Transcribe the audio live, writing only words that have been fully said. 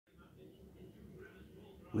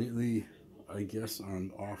Lately, I guess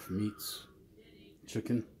on off meats,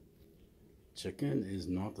 chicken is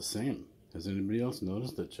not the same. Has anybody else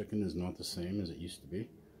noticed that chicken is not the same as it used to be?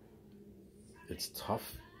 It's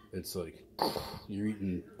tough. It's like you're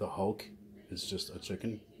eating the Hulk. It's just a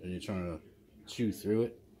chicken and you're trying to chew through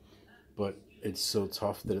it. But it's so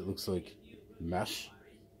tough that it looks like mesh.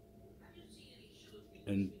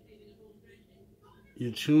 And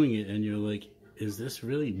you're chewing it and you're like, is this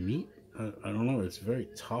really meat? I don't know. It's very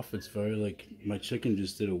tough. It's very like, my chicken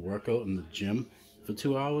just did a workout in the gym for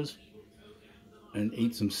 2 hours and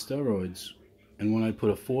ate some steroids. And when I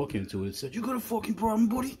put a fork into it, it said, "You got a fucking problem,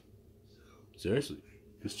 buddy?" Seriously,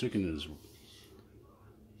 this chicken is,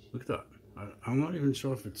 look at that. I'm not even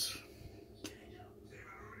sure if it's,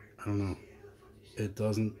 I don't know. It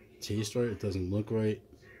doesn't taste right. It doesn't look right.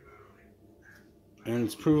 And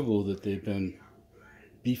it's provable that they've been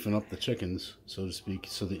beefing up the chickens, so to speak,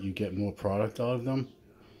 so that you get more product out of them.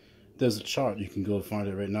 There's a chart, you can go find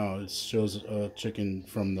it right now. It shows a chicken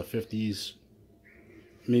from the 50s,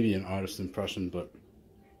 maybe an artist impression, but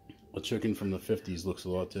a chicken from the 50s looks a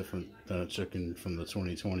lot different than a chicken from the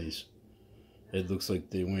 2020s. It looks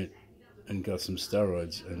like they went and got some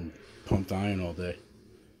steroids and pumped iron all day.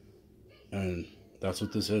 And that's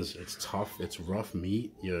what this is. It's tough, it's rough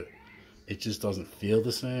meat. It just doesn't feel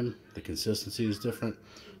the same. The consistency is different.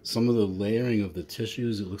 Some of the layering of the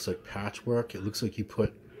tissues, it looks like patchwork. It looks like you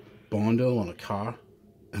put Bondo on a car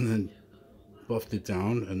and then buffed it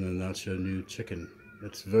down, and then that's your new chicken.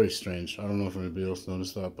 It's very strange. I don't know if anybody else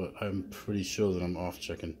noticed that, but I'm pretty sure that I'm off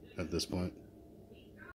chicken at this point.